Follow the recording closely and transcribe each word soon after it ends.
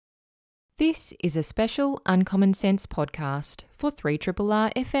This is a special Uncommon Sense podcast for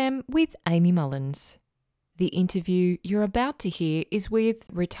 3RRR FM with Amy Mullins. The interview you're about to hear is with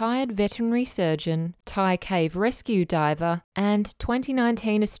retired veterinary surgeon, Thai cave rescue diver, and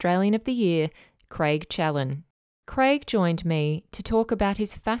 2019 Australian of the Year, Craig Challen. Craig joined me to talk about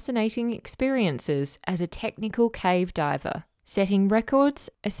his fascinating experiences as a technical cave diver, setting records,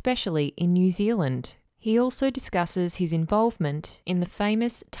 especially in New Zealand. He also discusses his involvement in the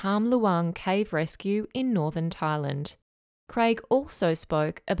famous Tham Luang cave rescue in northern Thailand. Craig also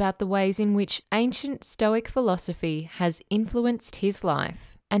spoke about the ways in which ancient Stoic philosophy has influenced his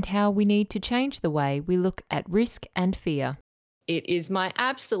life and how we need to change the way we look at risk and fear. It is my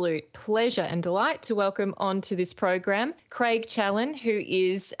absolute pleasure and delight to welcome onto this program Craig Challen, who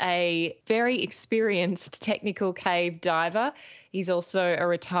is a very experienced technical cave diver. He's also a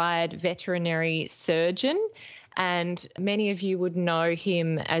retired veterinary surgeon, and many of you would know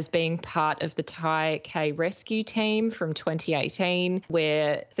him as being part of the Thai cave rescue team from 2018,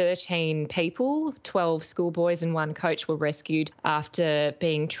 where 13 people, 12 schoolboys and one coach, were rescued after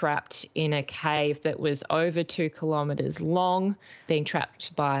being trapped in a cave that was over 2 kilometres long, being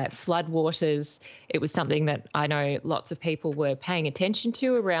trapped by floodwaters. It was something that I know lots of people were paying attention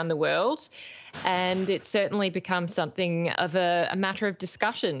to around the world. And it's certainly become something of a matter of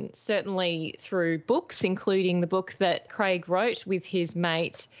discussion, certainly through books, including the book that Craig wrote with his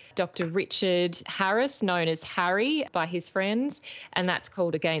mate, Dr. Richard Harris, known as Harry by his friends, and that's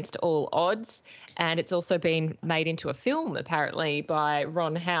called Against All Odds. And it's also been made into a film, apparently, by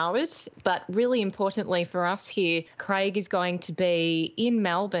Ron Howard. But really importantly for us here, Craig is going to be in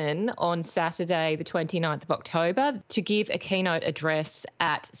Melbourne on Saturday, the 29th of October, to give a keynote address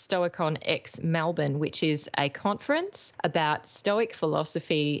at Stoicon X Melbourne, which is a conference about Stoic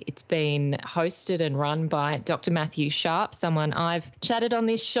philosophy. It's been hosted and run by Dr. Matthew Sharp, someone I've chatted on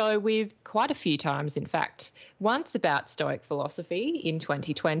this show with quite a few times, in fact, once about Stoic philosophy in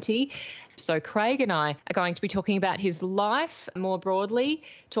 2020. So Craig and I are going to be talking about his life more broadly,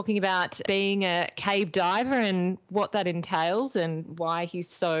 talking about being a cave diver and what that entails and why he's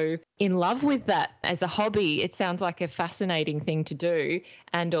so in love with that as a hobby. It sounds like a fascinating thing to do,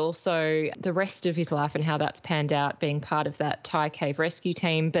 and also the rest of his life and how that's panned out being part of that Thai cave rescue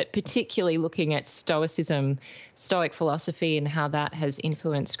team, but particularly looking at Stoicism, Stoic philosophy, and how that has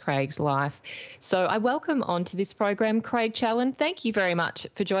influenced Craig's life. So I welcome onto this program Craig Challen. Thank you very much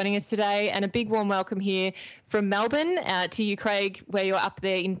for joining us today, and a big warm welcome here from Melbourne to you, Craig, where you're up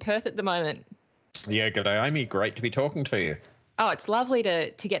there in Perth at the moment. Yeah, good day, Amy. Great to be talking to you. Oh, it's lovely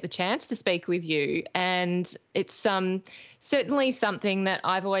to get the chance to speak with you. And it's certainly something that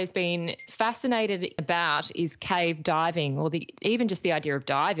I've always been fascinated about is cave diving, or even just the idea of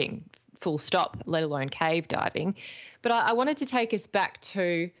diving, full stop, let alone cave diving. But I wanted to take us back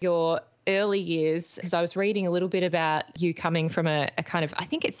to your early years, because I was reading a little bit about you coming from a kind of, I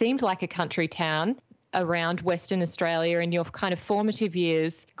think it seemed like a country town around Western Australia in your kind of formative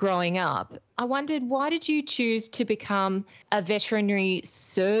years growing up. I wondered, why did you choose to become a veterinary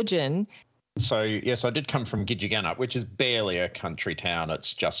surgeon? So, yes, I did come from Gidgegannup, which is barely a country town.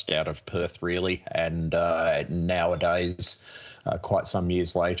 It's just out of Perth, really. And nowadays, quite some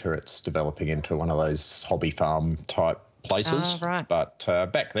years later, it's developing into one of those hobby farm type places. Oh, right. But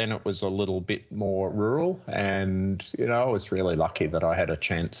back then it was a little bit more rural. And, I was really lucky that I had a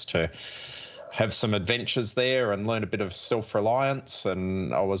chance to have some adventures there and learn a bit of self-reliance.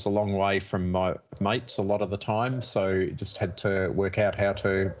 And I was a long way from my mates a lot of the time, so you just had to work out how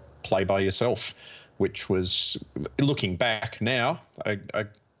to play by yourself, which was, looking back now, a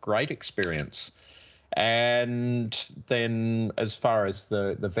great experience. And then as far as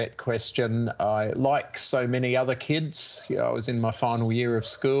the vet question, I, like so many other kids, I was in my final year of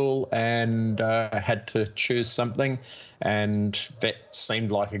school and had to choose something, and vet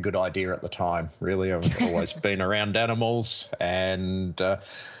seemed like a good idea at the time. Really, I've always been around animals, and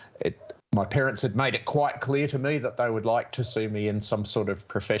my parents had made it quite clear to me that they would like to see me in some sort of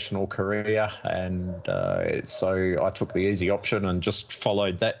professional career, and so I took the easy option and just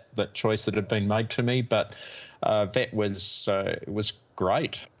followed that choice that had been made to me. But vet was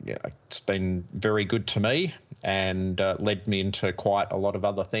great. Yeah, it's been very good to me and led me into quite a lot of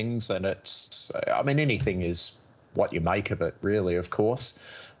other things. And anything is what you make of it, really, of course.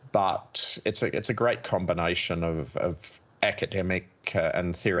 But it's a great combination of academic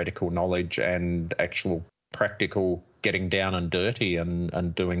and theoretical knowledge and actual practical getting down and dirty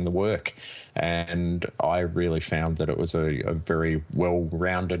and doing the work. And I really found that it was a very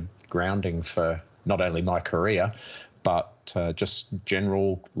well-rounded grounding for not only my career, but just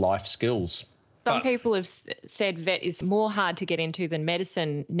general life skills. Some people have said vet is more hard to get into than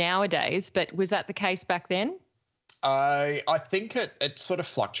medicine nowadays, but was that the case back then? I think it sort of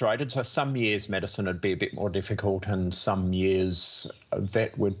fluctuated. So some years medicine would be a bit more difficult, and some years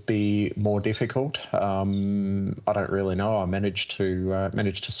vet would be more difficult. I don't really know. I managed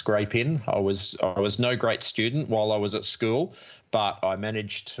to scrape in. I was no great student while I was at school, but I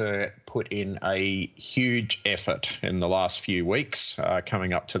managed to put in a huge effort in the last few weeks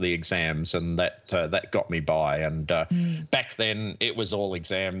coming up to the exams, and that got me by. And back then it was all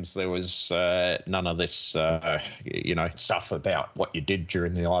exams. There was none of this, stuff about what you did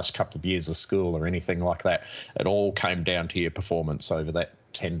during the last couple of years of school or anything like that. It all came down to your performance over that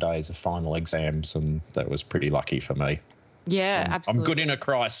 10 days of final exams, and that was pretty lucky for me. Yeah, absolutely. I'm good in a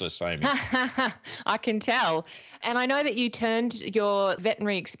crisis, Amy. I can tell. And I know that you turned your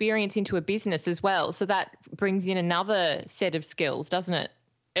veterinary experience into a business as well. So that brings in another set of skills, doesn't it?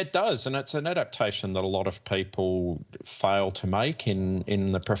 It does, and it's an adaptation that a lot of people fail to make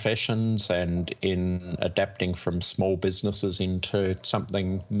in the professions and in adapting from small businesses into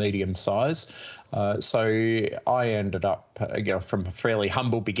something medium size. So I ended up, from fairly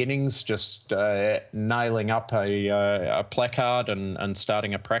humble beginnings, just nailing up a placard and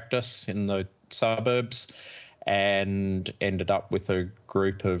starting a practice in the suburbs, and ended up with a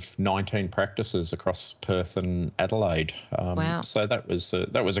group of 19 practices across Perth and Adelaide. Wow. So that was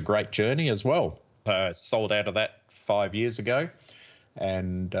a great journey as well. Sold out of that 5 years ago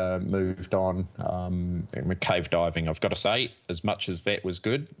and moved on. With cave diving, I've got to say, as much as vet was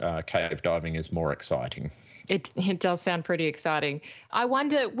good, cave diving is more exciting. It does sound pretty exciting. I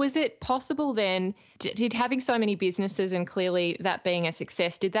wonder, was it possible then, did having so many businesses and clearly that being a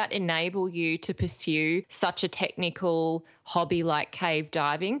success, did that enable you to pursue such a technical hobby like cave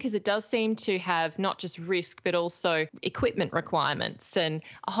diving? Because it does seem to have not just risk, but also equipment requirements and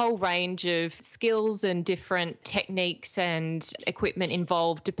a whole range of skills and different techniques and equipment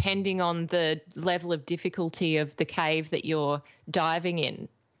involved depending on the level of difficulty of the cave that you're diving in.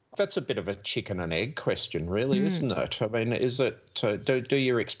 That's a bit of a chicken and egg question, really, isn't it? I mean, is it do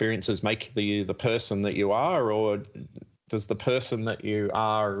your experiences make you the person that you are, or does the person that you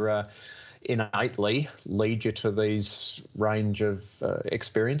are innately lead you to these range of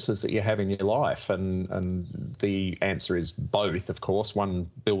experiences that you have in your life? And the answer is both, of course.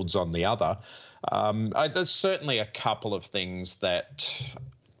 One builds on the other. There's certainly a couple of things that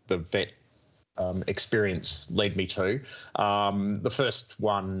the vet experience led me to. The first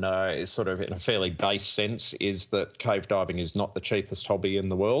one is sort of in a fairly base sense is that cave diving is not the cheapest hobby in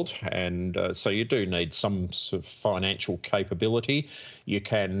the world, and so you do need some sort of financial capability. You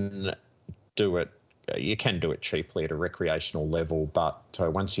can do it cheaply at a recreational level, but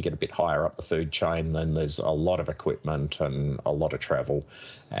once you get a bit higher up the food chain, then there's a lot of equipment and a lot of travel,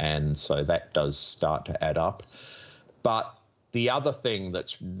 and so that does start to add up. But the other thing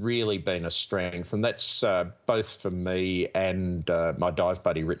that's really been a strength, and that's both for me and my dive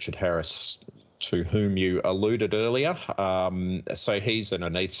buddy Richard Harris, to whom you alluded earlier. So he's an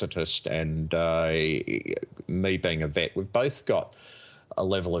anaesthetist, and me being a vet, we've both got a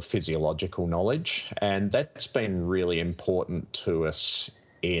level of physiological knowledge, and that's been really important to us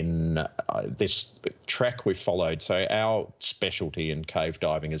in this track we've followed. So our specialty in cave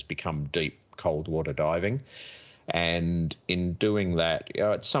diving has become deep cold water diving. And in doing that,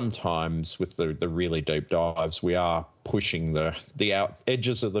 sometimes with the really deep dives, we are pushing the out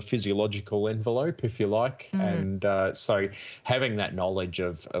edges of the physiological envelope, if you like. And so having that knowledge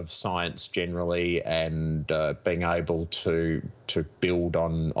of science generally, and being able to build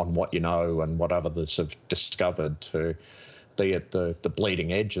on what you know and what others have discovered to be at the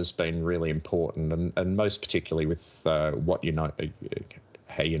bleeding edge has been really important, and most particularly with what you know,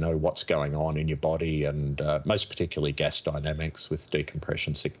 how you know what's going on in your body, and most particularly gas dynamics with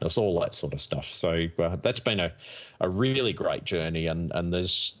decompression sickness, all that sort of stuff. So that's been a really great journey, and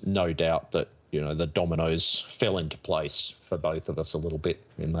there's no doubt that, the dominoes fell into place for both of us a little bit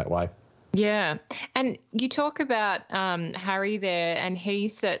in that way. Yeah. And you talk about Harry there, and he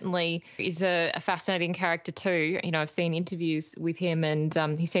certainly is a fascinating character too. I've seen interviews with him, and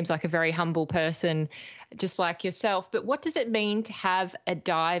he seems like a very humble person, just like yourself. But what does it mean to have a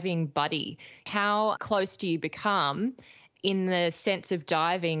diving buddy? How close do you become in the sense of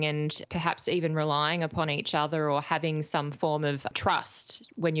diving, and perhaps even relying upon each other or having some form of trust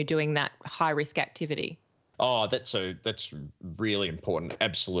when you're doing that high-risk activity? Oh, that's really important,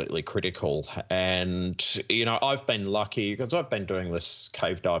 absolutely critical. And, I've been lucky because I've been doing this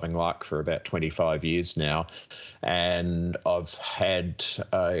cave diving for about 25 years now. And I've had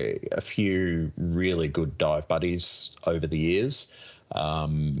a few really good dive buddies over the years.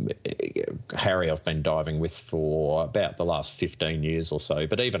 Harry I've been diving with for about the last 15 years or so,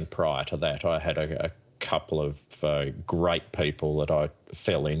 but even prior to that I had a couple of great people that I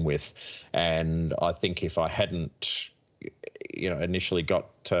fell in with, and I think if I hadn't initially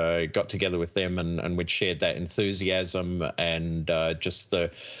got together with them and we'd shared that enthusiasm and just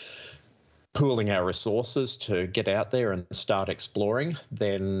the pooling our resources to get out there and start exploring,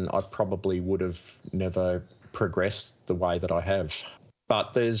 then I probably would have never progressed the way that I have.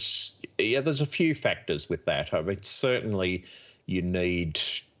 But there's a few factors with that. I mean, certainly you need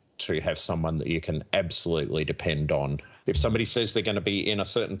to have someone that you can absolutely depend on. If somebody says they're going to be in a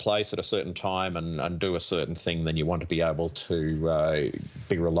certain place at a certain time and do a certain thing, then you want to be able to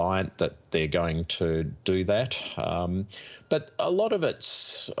be reliant that they're going to do that. But a lot of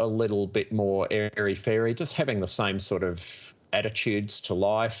it's a little bit more airy-fairy, just having the same sort of attitudes to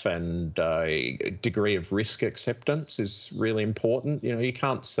life and degree of risk acceptance is really important. You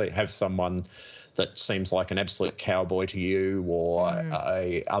can't have someone that seems like an absolute cowboy to you or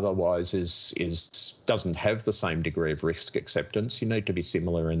otherwise doesn't have the same degree of risk acceptance. You need to be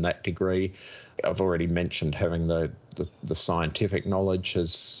similar in that degree. I've already mentioned having the scientific knowledge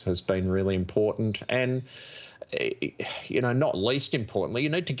has been really important, and not least importantly, you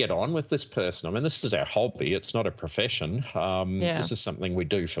need to get on with this person. I mean, this is our hobby. It's not a profession. This is something we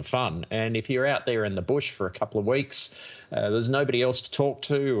do for fun. And if you're out there in the bush for a couple of weeks, there's nobody else to talk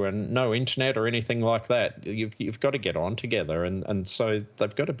to and no internet or anything like that. You've got to get on together. And so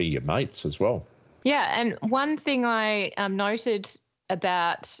they've got to be your mates as well. Yeah. And one thing I noted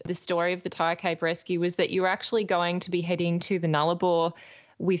about the story of the Tyre Cave rescue was that you were actually going to be heading to the Nullarbor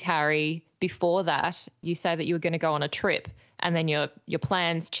with Harry. Before that, you say that you were going to go on a trip and then your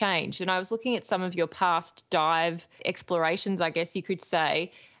plans changed. And I was looking at some of your past dive explorations, I guess you could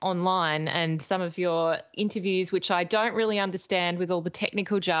say, online, and some of your interviews, which I don't really understand with all the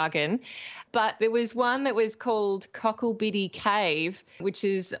technical jargon. But there was one that was called Cocklebiddy Cave, which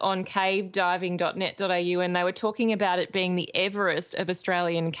is on cavediving.net.au, and they were talking about it being the Everest of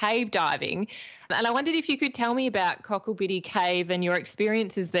Australian cave diving. And I wondered if you could tell me about Cocklebiddy Cave and your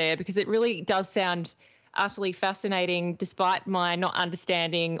experiences there, because it really does sound utterly fascinating despite my not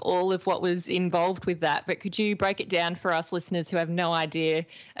understanding all of what was involved with that. But could you break it down for us listeners who have no idea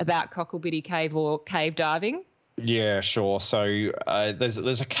about Cocklebiddy Cave or cave diving? Yeah, sure. So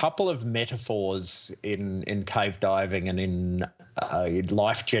there's a couple of metaphors in cave diving and in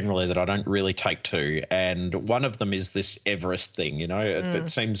life generally that I don't really take to, and one of them is this Everest thing. It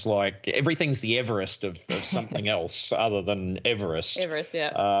seems like everything's the Everest of something else other than Everest. Everest,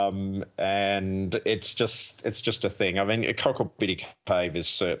 yeah. And it's just a thing. I mean, Cocklebiddy Cave is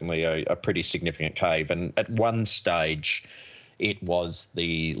certainly a pretty significant cave, and at one stage it was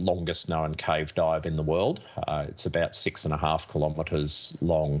the longest known cave dive in the world. It's about 6.5 kilometres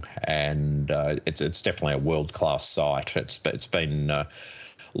long, and it's definitely a world-class site. It's been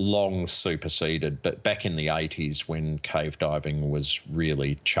long superseded, but back in the 80s when cave diving was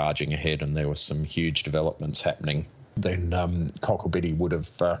really charging ahead and there were some huge developments happening, then Cocklebiddy would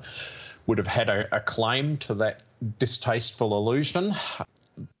have had a claim to that distasteful illusion.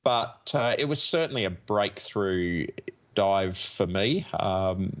 But it was certainly a breakthrough dive for me.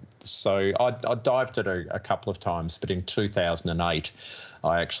 So I dived it a couple of times, but in 2008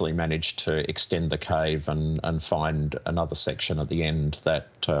 I actually managed to extend the cave and find another section at the end that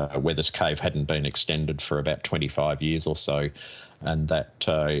where this cave hadn't been extended for about 25 years or so, and that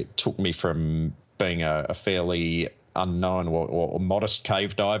took me from being a fairly unknown or modest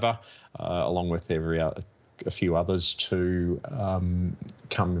cave diver, along with a few others, to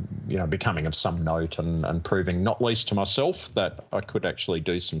becoming of some note and proving, not least to myself, that I could actually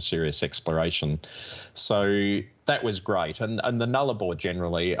do some serious exploration. So that was great. And the Nullarbor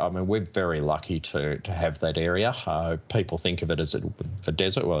generally, I mean, we're very lucky to have that area. People think of it as a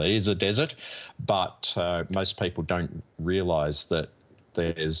desert. Well, it is a desert, but most people don't realise that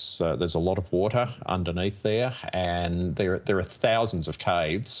there's a lot of water underneath there, and there are thousands of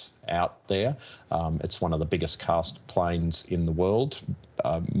caves out there. It's one of the biggest karst plains in the world.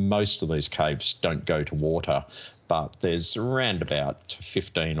 Most of these caves don't go to water, but there's around about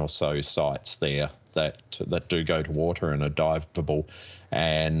 15 or so sites there that do go to water and are diveable.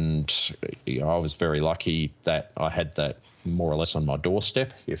 And I was very lucky that I had that more or less on my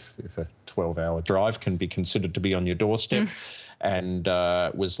doorstep, if a 12-hour drive can be considered to be on your doorstep. And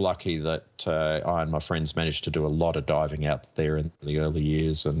was lucky that I and my friends managed to do a lot of diving out there in the early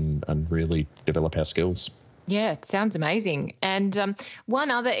years and really develop our skills. Yeah, it sounds amazing. And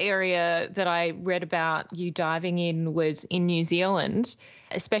one other area that I read about you diving in was in New Zealand,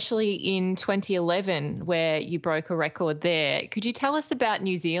 especially in 2011, where you broke a record there. Could you tell us about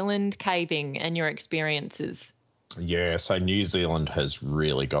New Zealand caving and your experiences? Yeah, so New Zealand has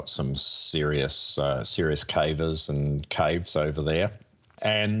really got some serious cavers and caves over there.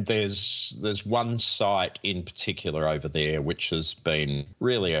 And there's one site in particular over there which has been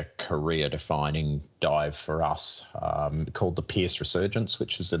really a career-defining dive for us, called the Pierce Resurgence,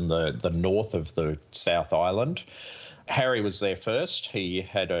 which is in the north of the South Island. Harry was there first. He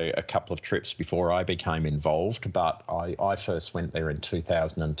had a couple of trips before I became involved, but I first went there in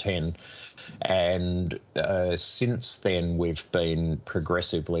 2010. And since then, we've been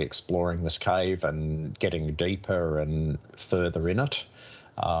progressively exploring this cave and getting deeper and further in it.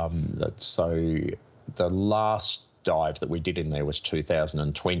 So the last dive that we did in there was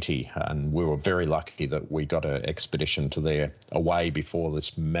 2020, and we were very lucky that we got an expedition to there away before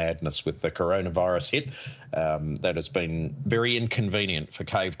this madness with the coronavirus hit. That has been very inconvenient for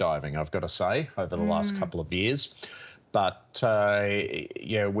cave diving, I've got to say, over the last couple of years. But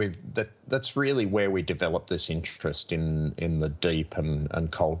that's really where we developed this interest in the deep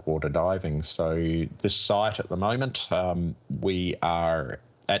and cold water diving. So this site at the moment, we are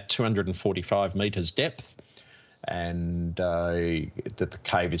at 245 metres depth, and the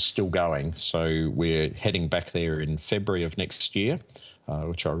cave is still going. So we're heading back there in February of next year,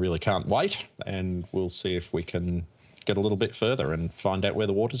 which I really can't wait, and we'll see if we can get a little bit further and find out where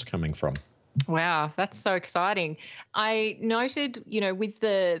the water's coming from. Wow, that's so exciting. I noted, with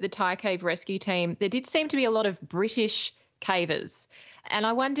the Thai Cave Rescue Team, there did seem to be a lot of British cavers. And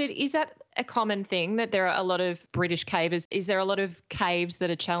I wondered, is that a common thing that there are a lot of British cavers? Is there a lot of caves that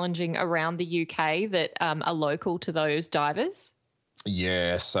are challenging around the UK that are local to those divers?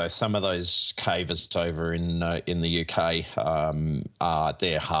 Yeah, so some of those cavers over in the UK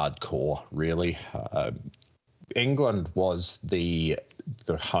they're hardcore, really. England was the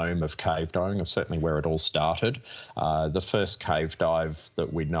home of cave diving, and certainly where it all started. The first cave dive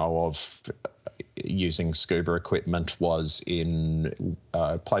that we know of using scuba equipment was in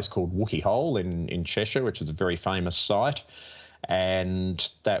a place called Wookey Hole in Cheshire, which is a very famous site.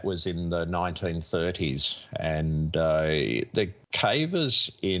 And that was in the 1930s. And the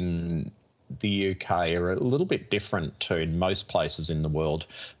cavers in the UK are a little bit different to in most places in the world.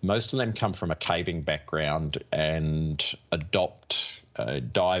 Most of them come from a caving background and adopt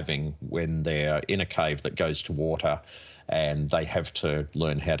diving when they're in a cave that goes to water, and they have to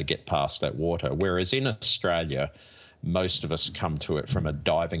learn how to get past that water. Whereas in Australia, most of us come to it from a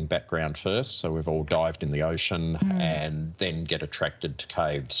diving background first. So we've all dived in the ocean and then get attracted to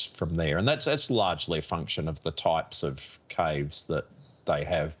caves from there. And that's largely a function of the types of caves that they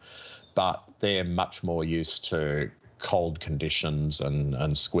have. But they're much more used to cold conditions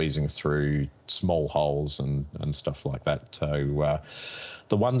and squeezing through small holes and stuff like that. So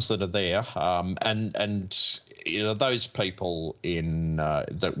the ones that are there, and those people in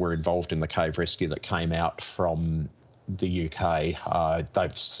that were involved in the cave rescue that came out from the UK,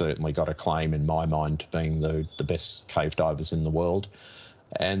 they've certainly got a claim in my mind to being the best cave divers in the world.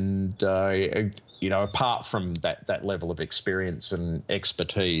 And apart from that level of experience and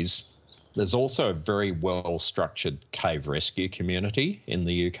expertise, there's also a very well-structured cave rescue community in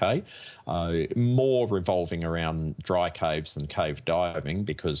the UK, more revolving around dry caves than cave diving,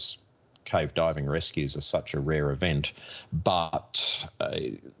 because cave diving rescues are such a rare event. But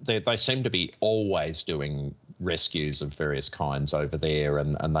they seem to be always doing rescues of various kinds over there,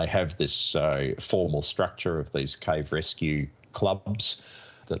 and they have this formal structure of these cave rescue clubs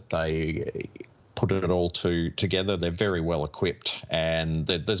that they put it all together. They're very well equipped, and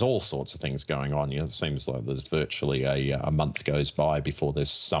there's all sorts of things going on. It seems like there's virtually a month goes by before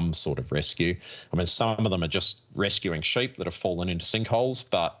there's some sort of rescue. I mean, some of them are just rescuing sheep that have fallen into sinkholes,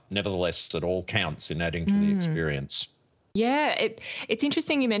 but nevertheless, it all counts in adding to the experience. Yeah, it's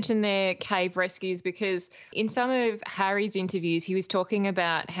interesting you mentioned their cave rescues, because in some of Harry's interviews, he was talking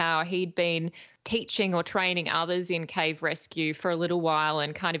about how he'd been teaching or training others in cave rescue for a little while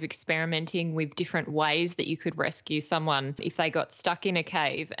and kind of experimenting with different ways that you could rescue someone if they got stuck in a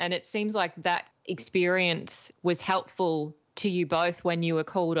cave. And it seems like that experience was helpful to you both when you were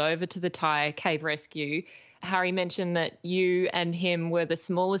called over to the Thai Cave Rescue. Harry mentioned that you and him were the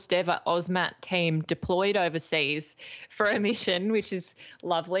smallest ever AUSMAT team deployed overseas for a mission, which is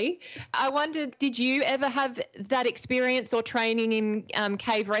lovely. I wondered, did you ever have that experience or training in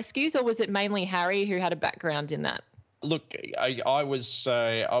cave rescues, or was it mainly Harry who had a background in that? Look, I was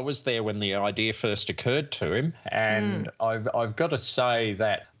there when the idea first occurred to him, and I've got to say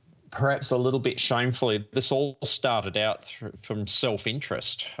that perhaps a little bit shamefully, this all started out from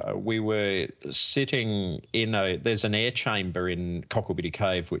self-interest. We were sitting there's an air chamber in Cocklebury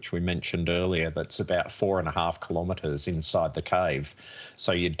Cave, which we mentioned earlier, that's about 4.5 kilometres inside the cave.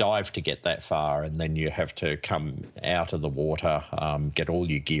 So you dive to get that far, and then you have to come out of the water, get all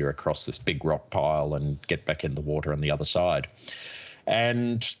your gear across this big rock pile and get back in the water on the other side.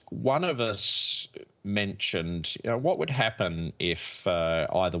 And one of us mentioned, what would happen if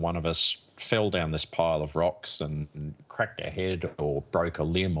either one of us fell down this pile of rocks and cracked our head or broke a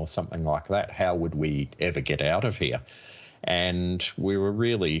limb or something like that? How would we ever get out of here? And we were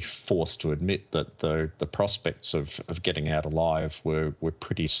really forced to admit that the prospects of getting out alive were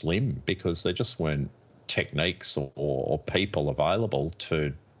pretty slim, because there just weren't techniques or people available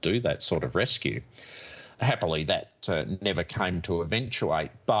to do that sort of rescue. Happily, that never came to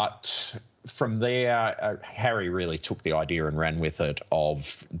eventuate, but from there, Harry really took the idea and ran with it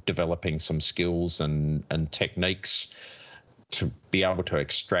of developing some skills and techniques to be able to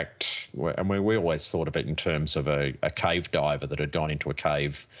extract. And we always thought of it in terms of a cave diver that had gone into a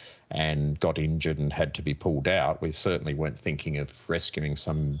cave and got injured and had to be pulled out. We certainly weren't thinking of rescuing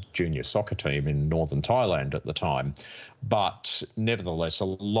some junior soccer team in northern Thailand at the time. But nevertheless, a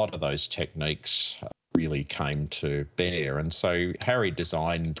lot of those techniques really came to bear. And so Harry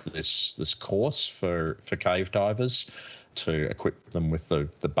designed this course for cave divers to equip them with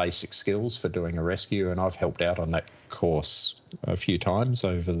the basic skills for doing a rescue. And I've helped out on that course a few times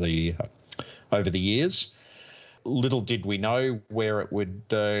over the years. Little did we know where it would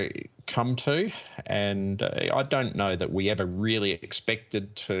come to, and I don't know that we ever really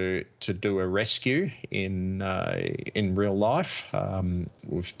expected to do a rescue in real life.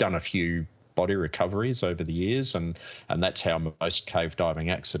 We've done a few body recoveries over the years, and that's how most cave diving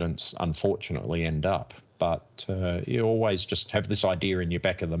accidents unfortunately end up. But you always just have this idea in your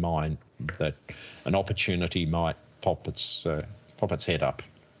back of the mind that an opportunity might pop its head up.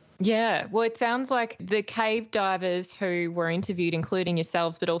 Yeah, well, it sounds like the cave divers who were interviewed, including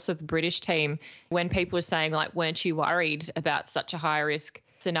yourselves, but also the British team, when people were saying, like, weren't you worried about such a high-risk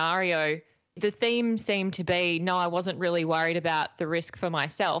scenario? The theme seemed to be, no, I wasn't really worried about the risk for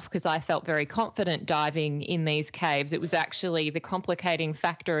myself because I felt very confident diving in these caves. It was actually the complicating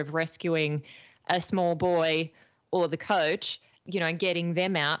factor of rescuing a small boy or the coach, getting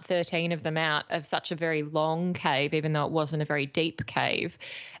them out, 13 of them out of such a very long cave, even though it wasn't a very deep cave.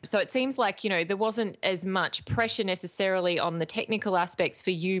 So it seems like, there wasn't as much pressure necessarily on the technical aspects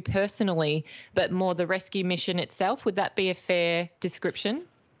for you personally, but more the rescue mission itself. Would that be a fair description?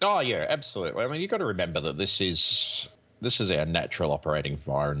 Oh, yeah, absolutely. I mean, you've got to remember that this is our natural operating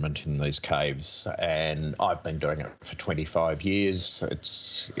environment in these caves, and I've been doing it for 25 years.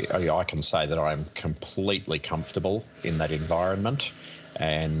 I can say that I'm completely comfortable in that environment,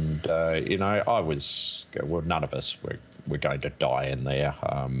 and none of us were going to die in there.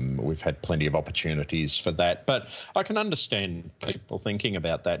 We've had plenty of opportunities for that, but I can understand people thinking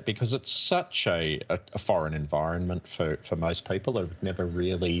about that because it's such a foreign environment for most people that have never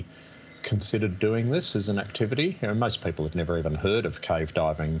really considered doing this as an activity. Most people have never even heard of cave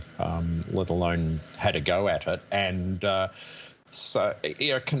diving, let alone had a go at it. And so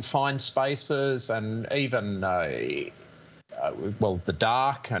confined spaces, and even the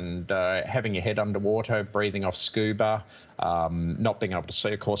dark, and having your head underwater, breathing off scuba, not being able to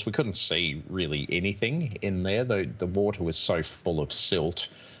see. Of course, we couldn't see really anything in there. The water was so full of silt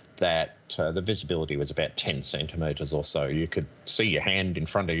that the visibility was about 10 centimetres or so. You could see your hand in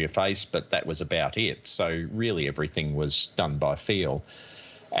front of your face, but that was about it. So really everything was done by feel.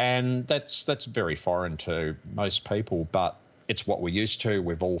 And that's very foreign to most people, but it's what we're used to.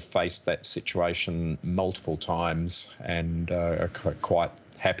 We've all faced that situation multiple times and are quite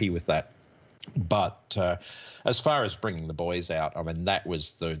happy with that. But as far as bringing the boys out, I mean, that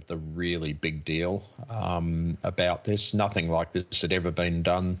was the really big deal about this. Nothing like this had ever been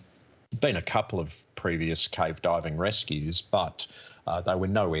done. Been a couple of previous cave diving rescues, but they were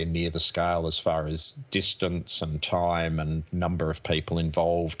nowhere near the scale as far as distance and time and number of people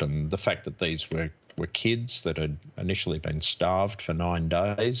involved, and the fact that these were kids that had initially been starved for 9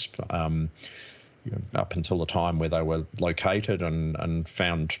 days, up until the time where they were located and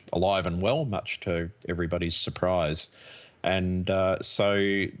found alive and well, much to everybody's surprise. And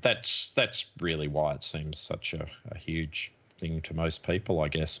so that's really why it seems such a huge thing to most people, I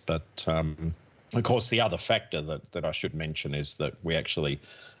guess. But of course, the other factor that I should mention is that we actually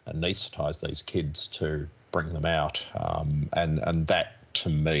anaesthetise these kids to bring them out, and that to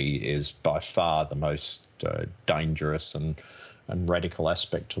me is by far the most dangerous and radical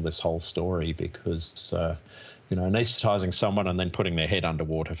aspect to this whole story, because anaesthetising someone and then putting their head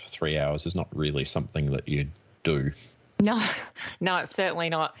underwater for 3 hours is not really something that you do. No, no, it's certainly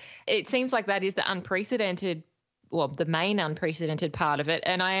not. It seems like that is the the main unprecedented part of it.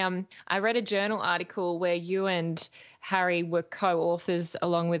 And I read a journal article where you and Harry were co-authors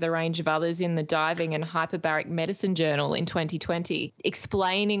along with a range of others in the Diving and Hyperbaric Medicine Journal in 2020,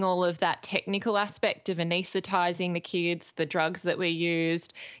 explaining all of that technical aspect of anaesthetising the kids, the drugs that were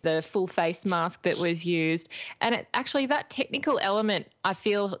used, the full face mask that was used. And actually that technical element, I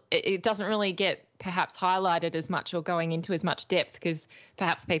feel it doesn't really get perhaps highlighted as much or going into as much depth because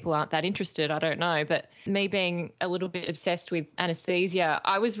perhaps people aren't that interested. I don't know. But me being a little bit obsessed with anaesthesia,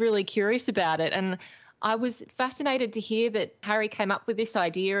 I was really curious about it. And I was fascinated to hear that Harry came up with this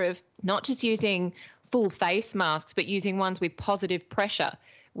idea of not just using full face masks, but using ones with positive pressure,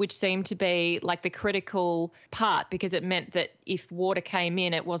 which seemed to be like the critical part because it meant that if water came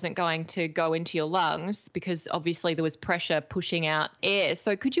in, it wasn't going to go into your lungs because obviously there was pressure pushing out air.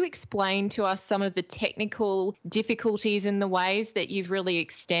 So could you explain to us some of the technical difficulties and the ways that you've really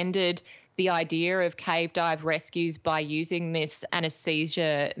extended the idea of cave dive rescues by using this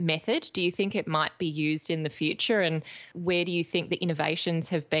anaesthesia method? Do you think it might be used in the future? And where do you think the innovations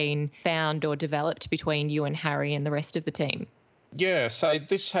have been found or developed between you and Harry and the rest of the team? Yeah, so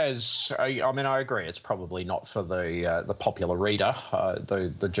this has, I agree, it's probably not for the popular reader,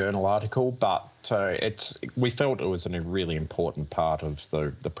 the journal article, but we felt it was a really important part of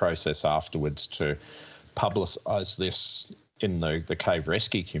the process afterwards to publicise this in the cave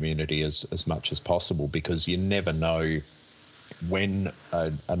rescue community as much as possible, because you never know when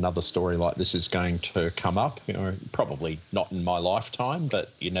another story like this is going to come up. Probably not in my lifetime, but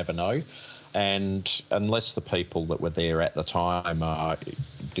you never know. And unless the people that were there at the time are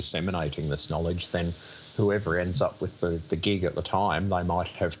disseminating this knowledge, then whoever ends up with the gig at the time, they might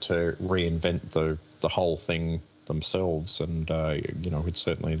have to reinvent the whole thing themselves. And, we'd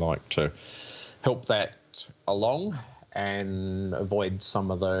certainly like to help that along and avoid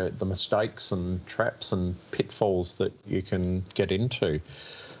some of the mistakes and traps and pitfalls that you can get into.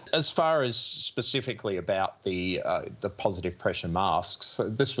 As far as specifically about the positive pressure masks,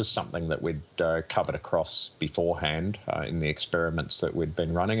 this was something that we'd covered across beforehand in the experiments that we'd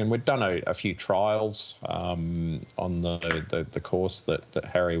been running, and we'd done a few trials on the course that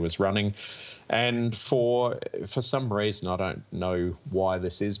Harry was running. And for some reason, I don't know why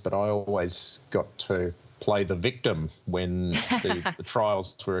this is, but I always got to play the victim when the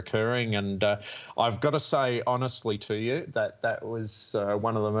trials were occurring. And I've got to say honestly to you that was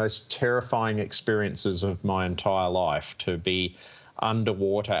one of the most terrifying experiences of my entire life, to be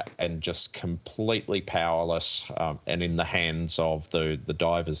underwater and just completely powerless and in the hands of the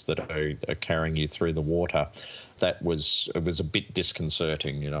divers that are carrying you through the water. It was a bit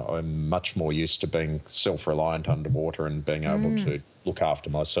disconcerting. I'm much more used to being self-reliant underwater and being able to look after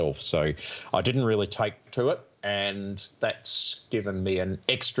myself. So I didn't really take to it, and that's given me an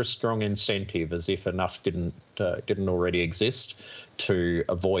extra strong incentive, as if enough didn't already exist, to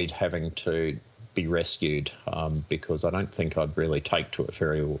avoid having to be rescued, because I don't think I'd really take to it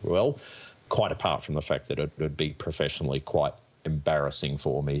very well, quite apart from the fact that it would be professionally quite embarrassing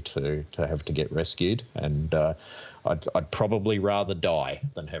for me to have to get rescued, and I'd probably rather die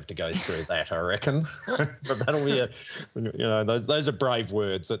than have to go through that, I reckon. But that'll be those are brave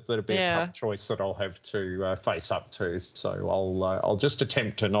words. That'll be a tough choice that I'll have to face up to. So I'll just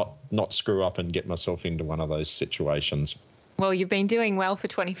attempt to not screw up and get myself into one of those situations. Well, you've been doing well for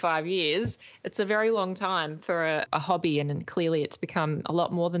 25 years. It's a very long time for a hobby, and clearly it's become a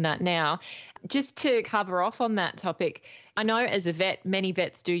lot more than that now. Just to cover off on that topic, I know as a vet, many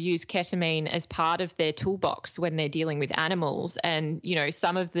vets do use ketamine as part of their toolbox when they're dealing with animals. And,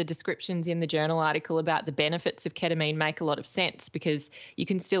 some of the descriptions in the journal article about the benefits of ketamine make a lot of sense, because you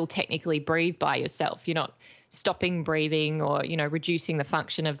can still technically breathe by yourself. You're not stopping breathing or, reducing the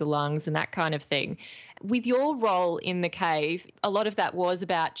function of the lungs and that kind of thing. With your role in the cave, a lot of that was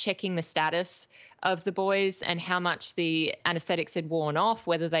about checking the status of the boys and how much the anaesthetics had worn off,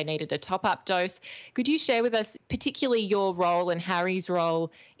 whether they needed a top-up dose. Could you share with us particularly your role and Harry's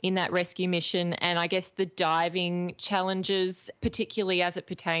role in that rescue mission, and I guess the diving challenges, particularly as it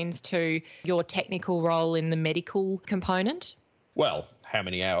pertains to your technical role in the medical component? Well, how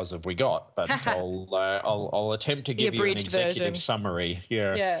many hours have we got? But I'll attempt to give you an executive summary.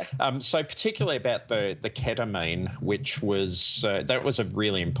 Yeah. So particularly about the ketamine, which was that was a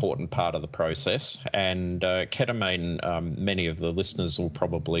really important part of the process. And ketamine, many of the listeners will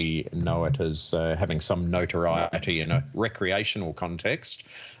probably know it as having some notoriety in a recreational context,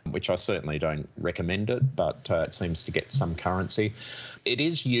 which I certainly don't recommend it, but it seems to get some currency. It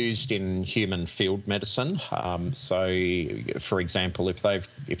is used in human field medicine. So, for example,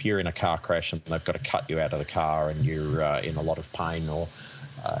 if you're in a car crash and they've got to cut you out of the car and you're in a lot of pain or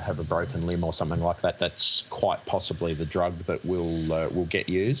have a broken limb or something like that, that's quite possibly the drug that will get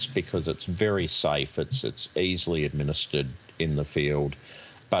used, because it's very safe. It's easily administered in the field,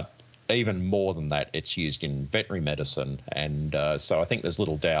 but even more than that, it's used in veterinary medicine, and so I think there's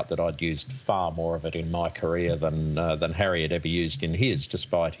little doubt that I'd used far more of it in my career than Harry had ever used in his,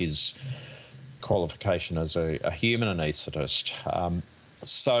 despite his qualification as a human anaesthetist.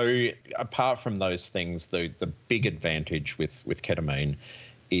 So apart from those things, the big advantage with ketamine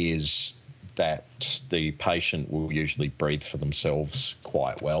is that the patient will usually breathe for themselves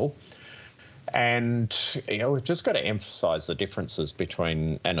quite well. And we've just got to emphasise the differences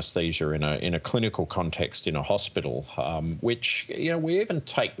between anaesthesia in a clinical context in a hospital, which we even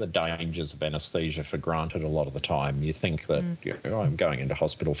take the dangers of anaesthesia for granted a lot of the time. You think that I'm going into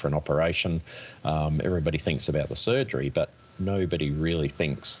hospital for an operation. Everybody thinks about the surgery, but nobody really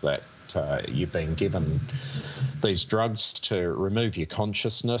thinks that you've been given these drugs to remove your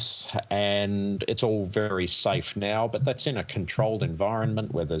consciousness, and it's all very safe now, but that's in a controlled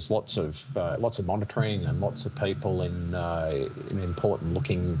environment where there's lots of monitoring and lots of people in important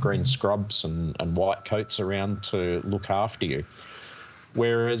looking green scrubs and white coats around to look after you.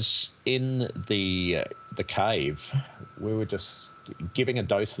 Whereas in the cave, we were just giving a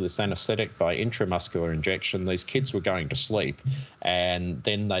dose of this anaesthetic by intramuscular injection. These kids were going to sleep, and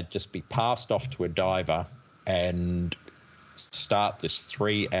then they'd just be passed off to a diver and start this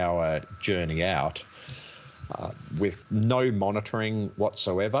 3-hour journey out with no monitoring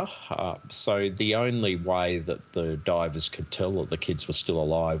whatsoever. So the only way that the divers could tell that the kids were still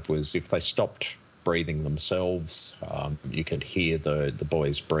alive was if they stopped breathing themselves. You could hear the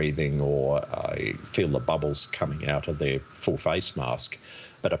boys breathing or feel the bubbles coming out of their full face mask.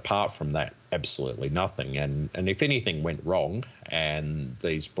 But apart from that, absolutely nothing. And if anything went wrong and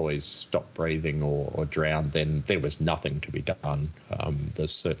these boys stopped breathing or drowned, then there was nothing to be done.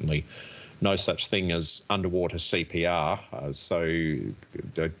 There's certainly no such thing as underwater CPR. So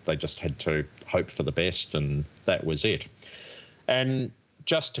they just had to hope for the best, and that was it. And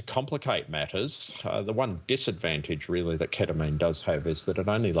just to complicate matters, the one disadvantage really that ketamine does have is that it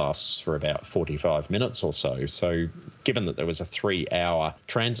only lasts for about 45 minutes or so. So given that there was a 3-hour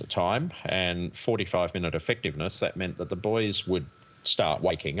transit time and 45-minute effectiveness, that meant that the boys would start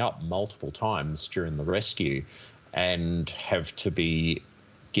waking up multiple times during the rescue and have to be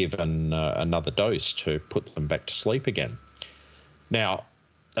given another dose to put them back to sleep again. Now,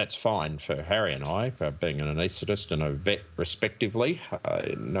 that's fine for Harry and I, being an anaesthetist and a vet respectively,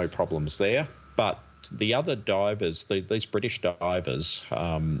 no problems there. But the other divers, these British divers,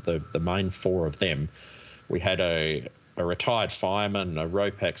 the main 4 of them, we had a retired fireman, a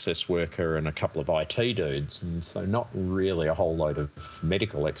rope access worker and a couple of IT dudes, and so not really a whole load of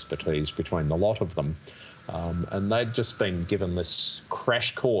medical expertise between the lot of them. And they'd just been given this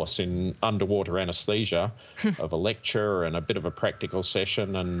crash course in underwater anaesthesia of a lecture and a bit of a practical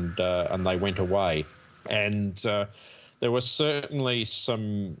session, and they went away. And there were certainly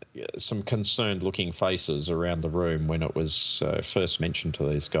some concerned-looking faces around the room when it was first mentioned to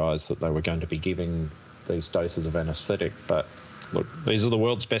these guys that they were going to be giving these doses of anaesthetic. But look, these are the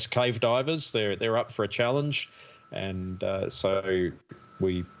world's best cave divers. They're up for a challenge, and so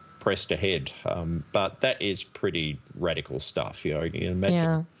we pressed ahead. But that is pretty radical stuff. You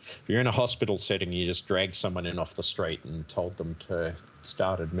imagine if you're in a hospital setting, you just drag someone in off the street and told them to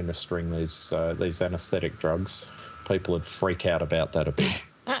start administering these anaesthetic drugs. People would freak out about that a bit.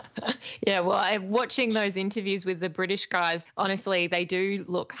 Yeah, well, watching those interviews with the British guys, honestly, they do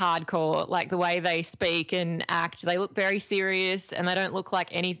look hardcore. Like the way they speak and act, they look very serious, and they don't look like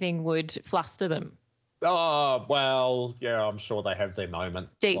anything would fluster them. Oh, well, yeah, I'm sure they have their moment.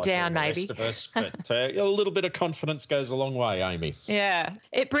 Deep like down, the maybe. Rest of us, but a little bit of confidence goes a long way, Amy. Yeah.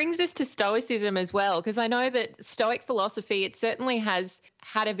 It brings us to Stoicism as well, because I know that Stoic philosophy, it certainly has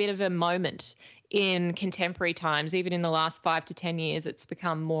had a bit of a moment in contemporary times, even in the last 5 to 10 years, it's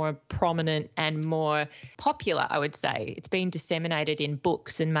become more prominent and more popular, I would say. It's been disseminated in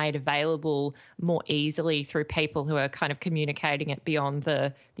books and made available more easily through people who are kind of communicating it beyond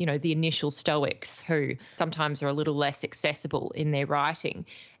the initial Stoics, who sometimes are a little less accessible in their writing.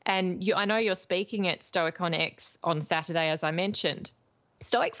 And I know you're speaking at Stoic on X on Saturday, as I mentioned.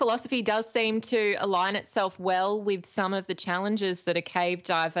 Stoic philosophy does seem to align itself well with some of the challenges that a cave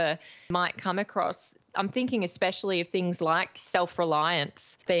diver might come across. I'm thinking especially of things like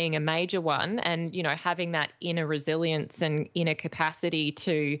self-reliance being a major one, and, having that inner resilience and inner capacity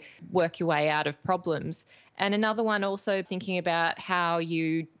to work your way out of problems. And another one, also thinking about how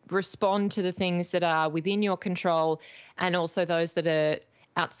you respond to the things that are within your control and also those that are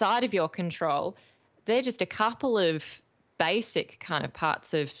outside of your control. They're just a couple of basic kind of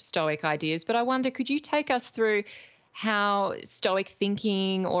parts of Stoic ideas. But I wonder, could you take us through how Stoic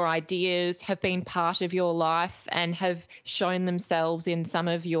thinking or ideas have been part of your life and have shown themselves in some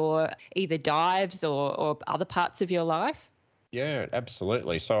of your either dives or other parts of your life? Yeah,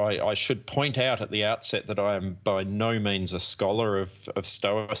 absolutely. So I should point out at the outset that I am by no means a scholar of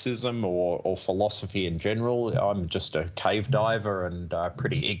Stoicism or philosophy in general. I'm just a cave diver and a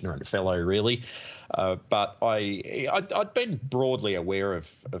pretty ignorant fellow, really. But I'd been broadly aware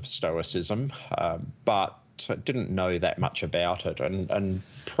of Stoicism, but didn't know that much about it. And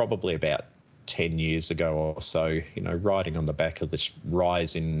probably about 10 years ago or so, riding on the back of this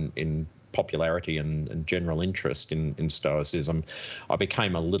rise in popularity and general interest in Stoicism, I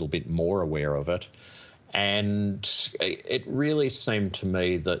became a little bit more aware of it. And it really seemed to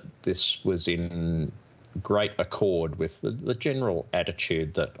me that this was in great accord with the general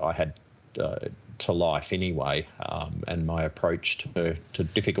attitude that I had to life anyway, and my approach to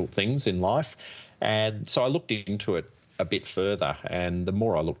difficult things in life. And so I looked into it a bit further, and the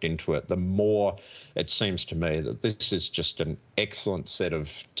more I looked into it, the more it seems to me that this is just an excellent set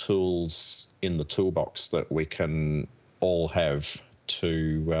of tools in the toolbox that we can all have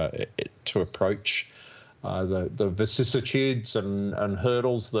to approach the vicissitudes and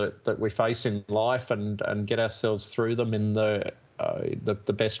hurdles that we face in life and get ourselves through them in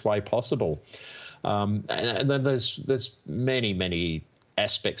the best way possible. And then there's many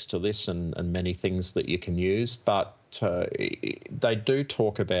aspects to this and many things that you can use, but they do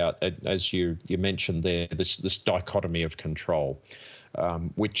talk about, as you mentioned there, this dichotomy of control,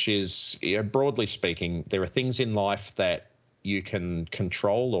 which is, broadly speaking, there are things in life that you can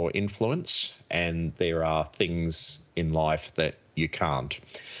control or influence, and there are things in life that you can't.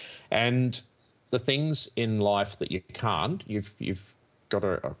 And the things in life that you can't, you've got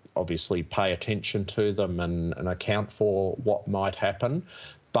to obviously pay attention to them and account for what might happen,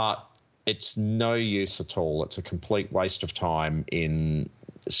 but it's no use at all. It's a complete waste of time in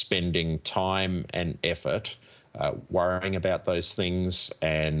spending time and effort worrying about those things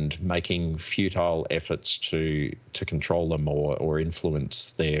and making futile efforts to control them or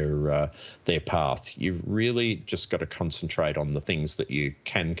influence their path. You've really just got to concentrate on the things that you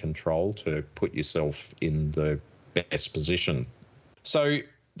can control to put yourself in the best position. So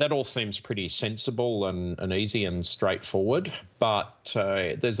that all seems pretty sensible and easy and straightforward, but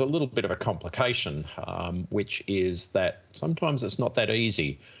there's a little bit of a complication, which is that sometimes it's not that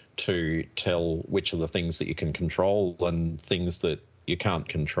easy to tell which of the things that you can control and things that you can't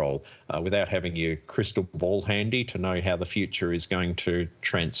control without having your crystal ball handy to know how the future is going to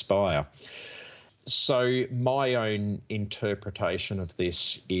transpire. So my own interpretation of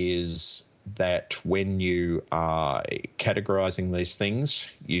this is that when you are categorizing these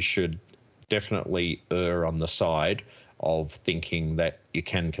things, you should definitely err on the side of thinking that you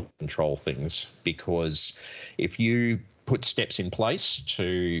can control things, because if you put steps in place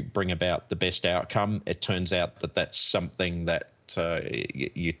to bring about the best outcome, it turns out that that's something that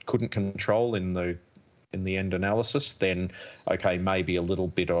you couldn't control in the end analysis, then okay, maybe a little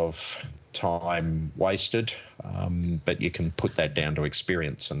bit of time wasted, but you can put that down to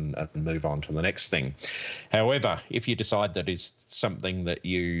experience and move on to the next thing. However, if you decide that is something that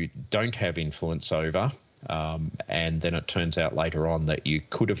you don't have influence over, and then it turns out later on that you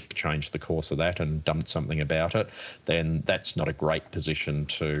could have changed the course of that and done something about it, then that's not a great position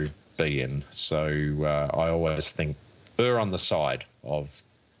to be in. So I always think err on the side of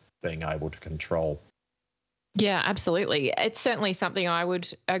being able to control. Yeah, absolutely. It's certainly something I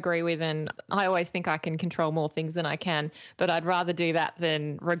would agree with, and I always think I can control more things than I can, but I'd rather do that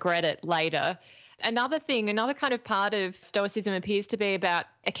than regret it later. Another kind of part of Stoicism appears to be about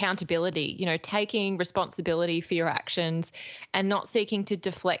accountability, taking responsibility for your actions and not seeking to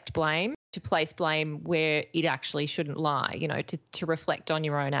deflect blame. to place blame where it actually shouldn't lie, to reflect on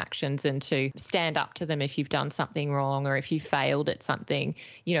your own actions and to stand up to them if you've done something wrong or if you failed at something,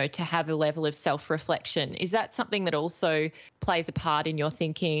 to have a level of self-reflection. Is that something that also plays a part in your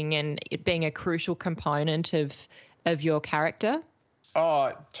thinking and it being a crucial component of your character?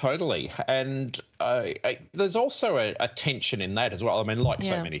 Oh, totally. And there's also a tension in that as well. I mean, like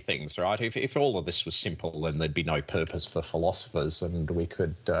so many things, right? If all of this was simple, then there'd be no purpose for philosophers and we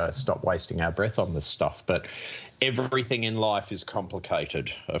could stop wasting our breath on this stuff. But everything in life is complicated,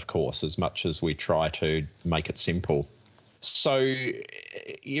 of course, as much as we try to make it simple. So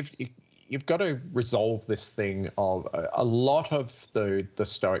you've got to resolve this thing of a lot of the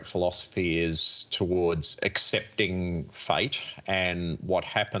Stoic philosophy is towards accepting fate, and what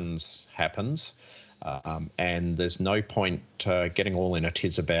happens. And there's no point getting all in a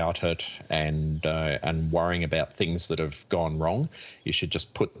tiz about it and worrying about things that have gone wrong. You should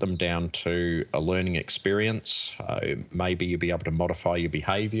just put them down to a learning experience. Maybe you'll be able to modify your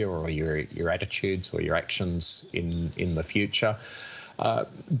behaviour or your attitudes or your actions in the future.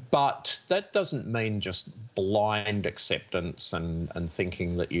 But that doesn't mean just blind acceptance and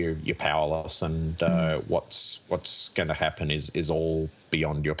thinking that you're powerless and what's going to happen is all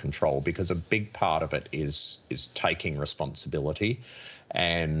beyond your control, because a big part of it is taking responsibility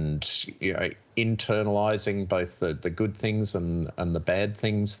and internalizing both the good things and the bad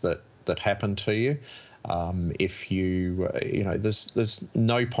things that happen to you. If there's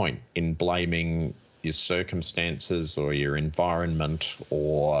no point in blaming your circumstances or your environment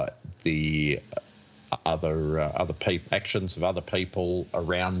or the other actions of other people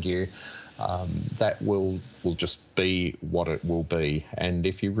around you. That will just be what it will be. And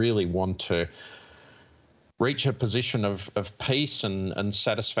if you really want to reach a position of peace and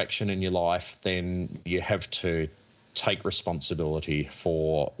satisfaction in your life, then you have to take responsibility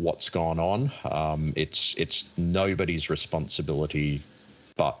for what's gone on. It's nobody's responsibility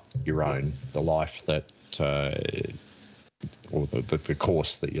but your own, the life that, or the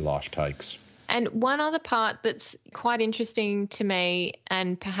course that your life takes. And one other part that's quite interesting to me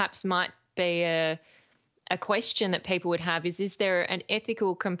and perhaps might be a question that people would have is there an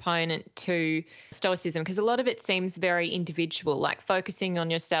ethical component to Stoicism? Because a lot of it seems very individual, like focusing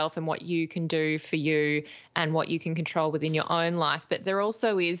on yourself and what you can do for you and what you can control within your own life. But there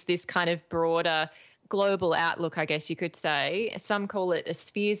also is this kind of broader global outlook, I guess you could say. Some call it a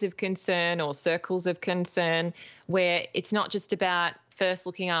spheres of concern or circles of concern, where it's not just about first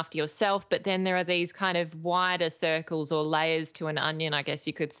looking after yourself, but then there are these kind of wider circles or layers to an onion, I guess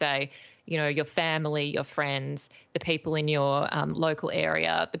you could say. Your family, your friends, the people in your local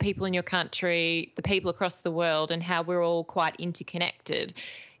area, the people in your country, the people across the world, and how we're all quite interconnected.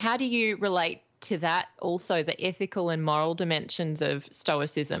 How do you relate to that also, the ethical and moral dimensions of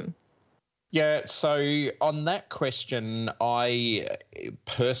Stoicism? Yeah, so on that question, I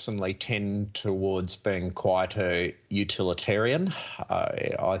personally tend towards being quite a utilitarian.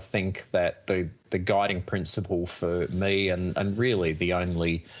 I think that the guiding principle for me and really the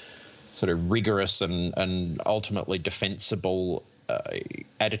only sort of rigorous and ultimately defensible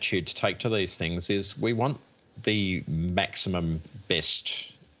attitude to take to these things is we want the maximum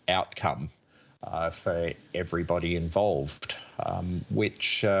best outcome for everybody involved,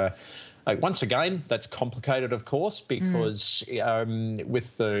 which... once again, that's complicated, of course, because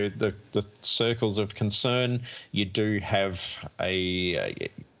with the circles of concern, you do have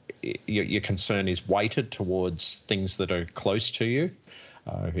your concern is weighted towards things that are close to you.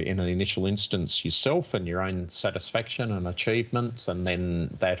 In an initial instance, yourself and your own satisfaction and achievements, and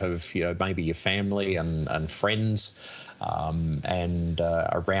then that of maybe your family and friends, and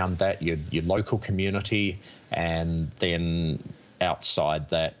around that your local community, and then outside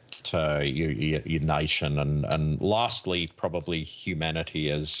that your nation, and lastly probably humanity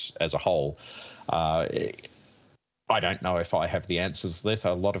as a whole. I don't know if I have the answers to this.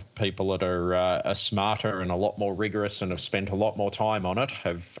 A lot of people that are smarter and a lot more rigorous and have spent a lot more time on it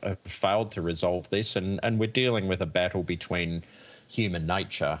have failed to resolve this, and we're dealing with a battle between human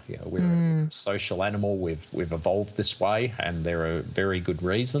nature. We're a social animal. We've evolved this way, and there are very good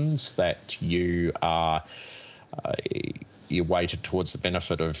reasons that you are you're weighted towards the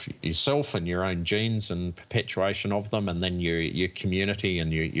benefit of yourself and your own genes and perpetuation of them, and then your community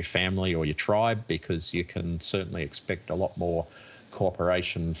and your family or your tribe, because you can certainly expect a lot more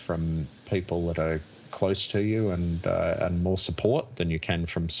cooperation from people that are close to you and more support than you can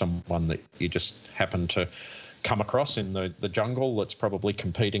from someone that you just happen to come across in the jungle that's probably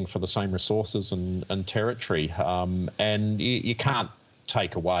competing for the same resources and territory. And you can't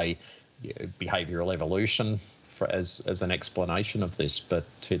take away behavioural evolution as an explanation of this, but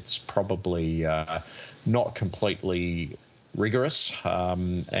it's probably not completely rigorous.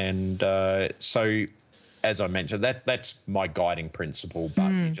 So, as I mentioned, that's my guiding principle,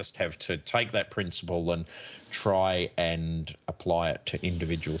 but you just have to take that principle and try and apply it to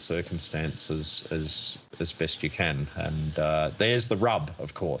individual circumstances as best you can. And there's the rub,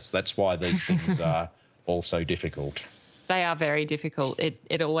 of course. That's why these things are also difficult. They are very difficult.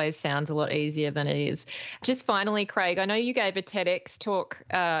 It always sounds a lot easier than it is. Just finally, Craig, I know you gave a TEDx talk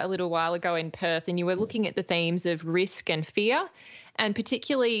a little while ago in Perth, and you were looking at the themes of risk and fear, and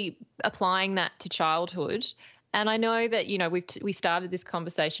particularly applying that to childhood. And I know that, we started this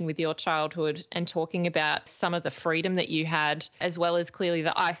conversation with your childhood and talking about some of the freedom that you had, as well as clearly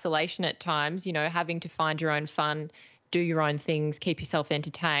the isolation at times, having to find your own fun, do your own things, keep yourself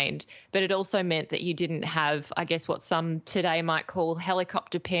entertained. But it also meant that you didn't have, I guess, what some today might call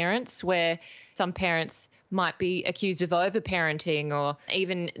helicopter parents, where some parents might be accused of overparenting, or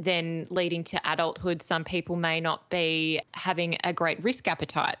even then leading to adulthood, some people may not be having a great risk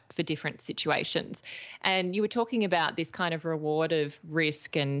appetite for different situations. And you were talking about this kind of reward of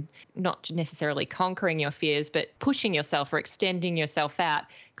risk and not necessarily conquering your fears, but pushing yourself or extending yourself out.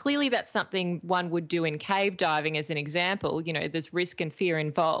 Clearly, that's something one would do in cave diving as an example. There's risk and fear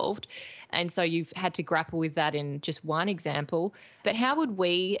involved. And so you've had to grapple with that in just one example. But how would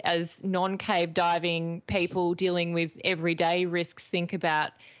we, as non-cave diving people dealing with everyday risks, think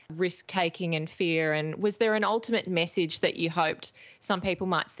about risk-taking and fear? And was there an ultimate message that you hoped some people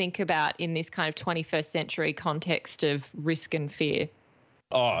might think about in this kind of 21st century context of risk and fear?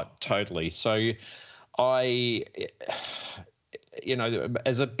 Oh, totally. So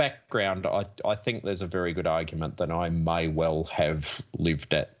as a background, I think there's a very good argument that I may well have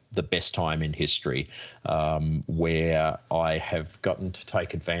lived at the best time in history, where I have gotten to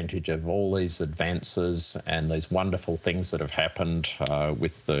take advantage of all these advances and these wonderful things that have happened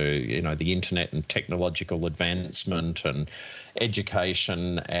with the internet and technological advancement and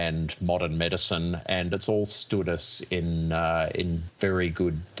education and modern medicine, and it's all stood us in very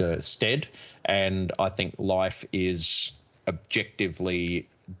good stead. And I think life is objectively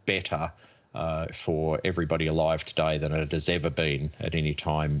better for everybody alive today than it has ever been at any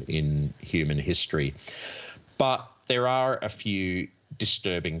time in human history. But there are a few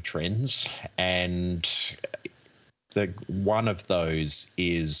disturbing trends, and one of those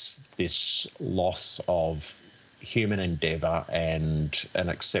is this loss of human endeavour and an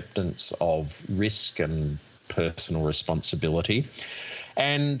acceptance of risk and personal responsibility.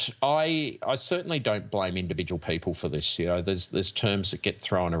 And I certainly don't blame individual people for this. There's terms that get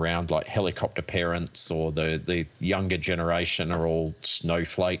thrown around like helicopter parents, or the younger generation are all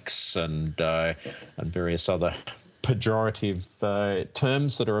snowflakes, and various other pejorative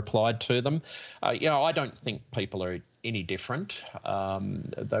terms that are applied to them. I don't think people are any different.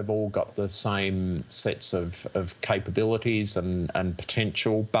 They've all got the same sets of capabilities and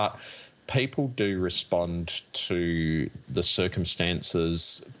potential, but people do respond to the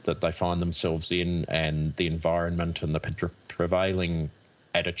circumstances that they find themselves in and the environment and the prevailing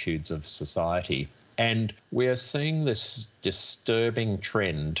attitudes of society. And we're seeing this disturbing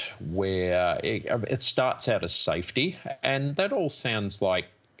trend where it starts out as safety, and that all sounds like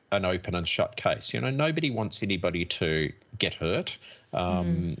an open and shut case. Nobody wants anybody to get hurt.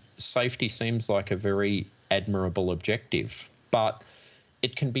 Safety seems like a very admirable objective, but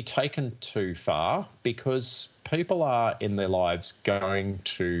it can be taken too far, because people are in their lives going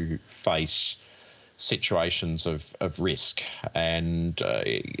to face situations of risk, and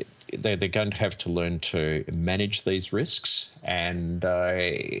they're going to have to learn to manage these risks and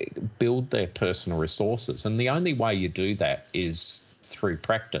build their personal resources. And the only way you do that is through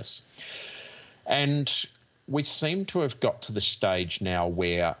practice. And we seem to have got to the stage now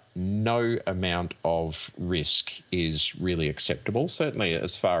where no amount of risk is really acceptable, certainly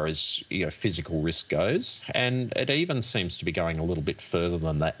as far as physical risk goes. And it even seems to be going a little bit further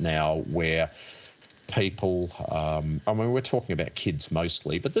than that now, where people, we're talking about kids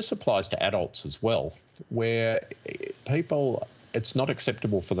mostly, but this applies to adults as well, where people, it's not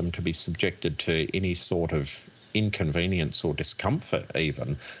acceptable for them to be subjected to any sort of inconvenience or discomfort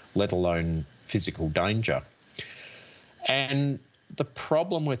even, let alone physical danger. And the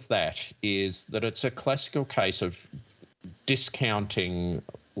problem with that is that it's a classical case of discounting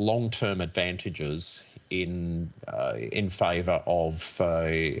long-term advantages in favour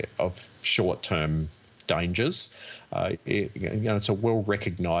of short-term dangers. It's a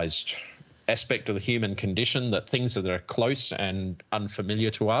well-recognised aspect of the human condition that things that are close and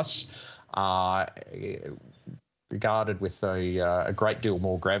unfamiliar to us are regarded with a great deal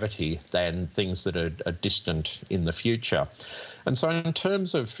more gravity than things that are distant in the future. And so in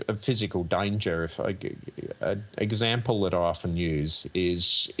terms of physical danger, an example that I often use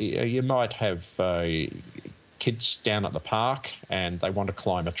is you might have kids down at the park and they want to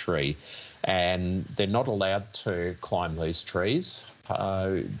climb a tree, and they're not allowed to climb these trees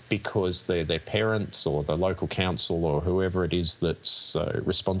because their parents or the local council or whoever it is that's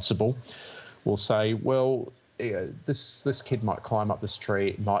responsible will say, well, this kid might climb up this tree,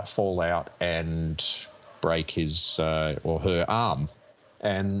 it might fall out and break his or her arm.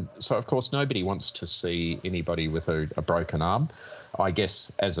 And so, of course, nobody wants to see anybody with a broken arm. I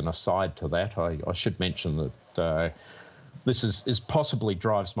guess as an aside to that, I should mention that this is possibly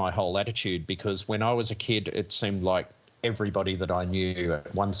drives my whole attitude, because when I was a kid, it seemed like everybody that I knew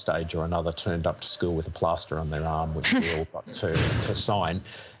at one stage or another turned up to school with a plaster on their arm, which we all got to sign,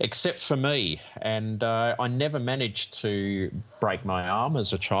 except for me. And I never managed to break my arm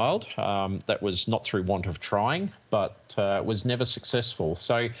as a child. That was not through want of trying, but was never successful.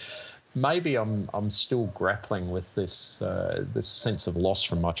 So maybe I'm still grappling with this sense of loss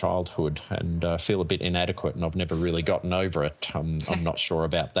from my childhood, and feel a bit inadequate, and I've never really gotten over it. I'm not sure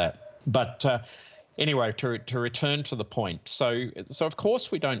about that. But anyway, to return to the point, so of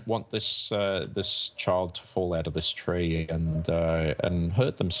course we don't want this child to fall out of this tree and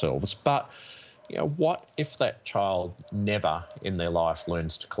hurt themselves. But what if that child never in their life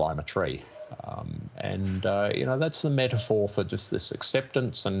learns to climb a tree? That's the metaphor for just this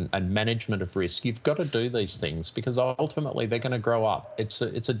acceptance and management of risk. You've got to do these things because ultimately they're going to grow up. It's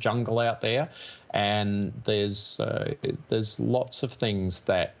a jungle out there, and there's lots of things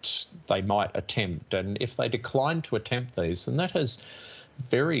that they might attempt. And if they decline to attempt these, then that has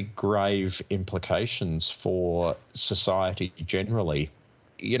very grave implications for society generally.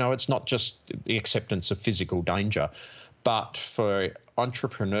 It's not just the acceptance of physical danger, but for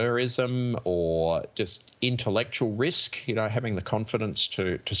entrepreneurism or just intellectual risk, having the confidence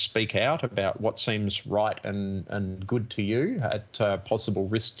to speak out about what seems right and good to you at possible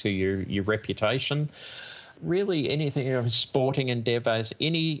risk to your reputation. Really anything, sporting endeavours,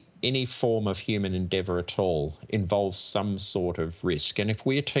 any form of human endeavour at all involves some sort of risk. And if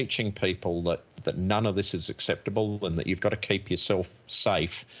we're teaching people that none of this is acceptable and that you've got to keep yourself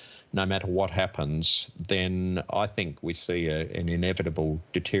safe no matter what happens, then I think we see an inevitable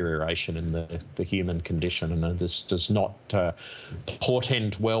deterioration in the human condition, and this does not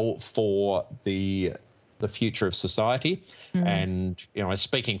portend well for the future of society. And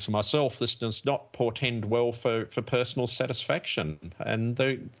speaking for myself, this does not portend well for personal satisfaction. And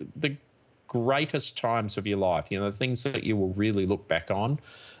the greatest times of your life, the things that you will really look back on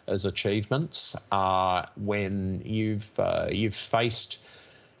as achievements, are when you've faced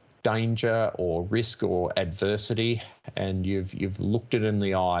danger or risk or adversity, and you've looked it in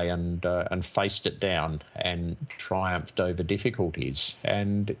the eye and faced it down and triumphed over difficulties.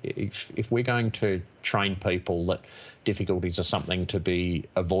 And if we're going to train people that difficulties are something to be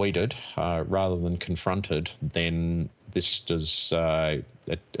avoided rather than confronted, then this does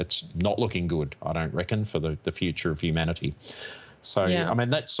it's not looking good, I don't reckon, for the future of humanity. So, yeah.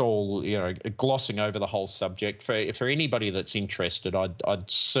 That's all, glossing over the whole subject. For anybody that's interested, I'd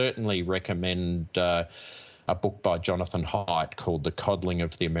certainly recommend a book by Jonathan Haidt called The Coddling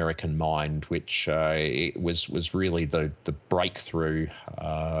of the American Mind, which was really the breakthrough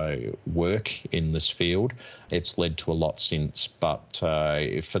work in this field. It's led to a lot since, but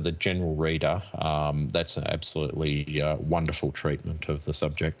for the general reader, that's an absolutely wonderful treatment of the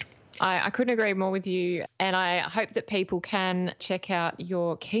subject. I couldn't agree more with you, and I hope that people can check out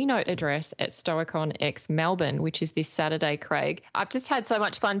your keynote address at Stoicon X Melbourne, which is this Saturday, Craig. I've just had so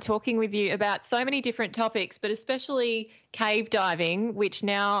much fun talking with you about so many different topics, but especially cave diving, which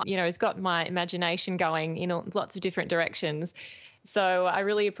now, has got my imagination going in lots of different directions. So I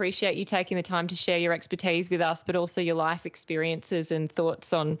really appreciate you taking the time to share your expertise with us, but also your life experiences and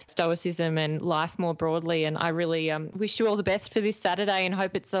thoughts on Stoicism and life more broadly. And I really wish you all the best for this Saturday and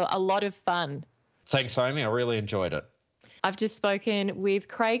hope it's a lot of fun. Thanks, Amy. I really enjoyed it. I've just spoken with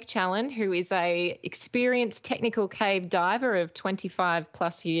Craig Challen, who is a experienced technical cave diver of 25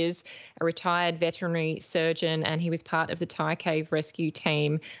 plus years, a retired veterinary surgeon, and he was part of the Thai Cave Rescue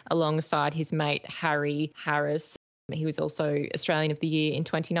Team alongside his mate Harry Harris. He was also Australian of the Year in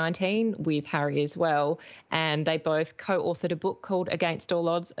 2019 with Harry as well. And they both co-authored a book called Against All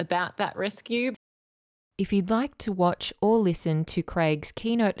Odds about that rescue. If you'd like to watch or listen to Craig's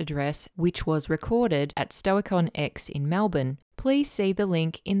keynote address, which was recorded at Stoicon X in Melbourne, please see the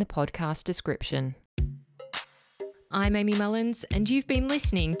link in the podcast description. I'm Amy Mullins, and you've been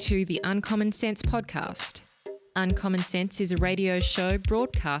listening to the Uncommon Sense podcast. Uncommon Sense is a radio show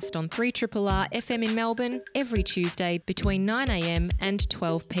broadcast on 3RRR FM in Melbourne every Tuesday between 9am and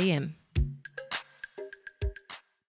 12pm.